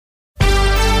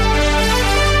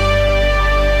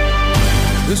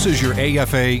This is your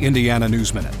AFA Indiana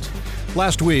News Minute.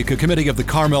 Last week, a committee of the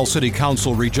Carmel City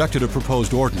Council rejected a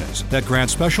proposed ordinance that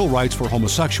grants special rights for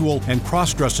homosexual and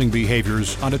cross-dressing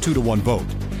behaviors on a 2-to-1 vote.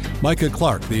 Micah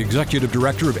Clark, the executive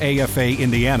director of AFA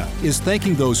Indiana, is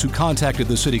thanking those who contacted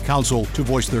the city council to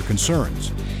voice their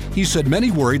concerns. He said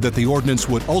many worried that the ordinance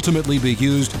would ultimately be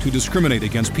used to discriminate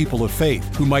against people of faith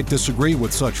who might disagree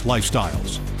with such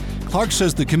lifestyles. Clark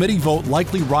says the committee vote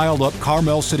likely riled up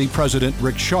Carmel City President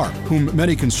Rick Sharp, whom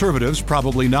many conservatives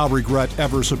probably now regret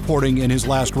ever supporting in his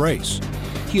last race.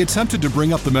 He attempted to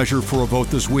bring up the measure for a vote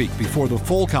this week before the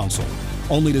full council,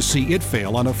 only to see it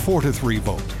fail on a 4-to-3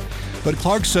 vote. But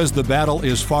Clark says the battle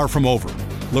is far from over.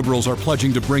 Liberals are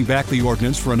pledging to bring back the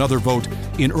ordinance for another vote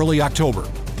in early October.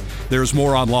 There's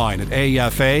more online at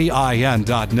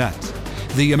afain.net.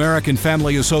 The American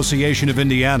Family Association of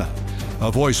Indiana,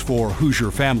 a voice for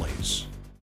Hoosier families.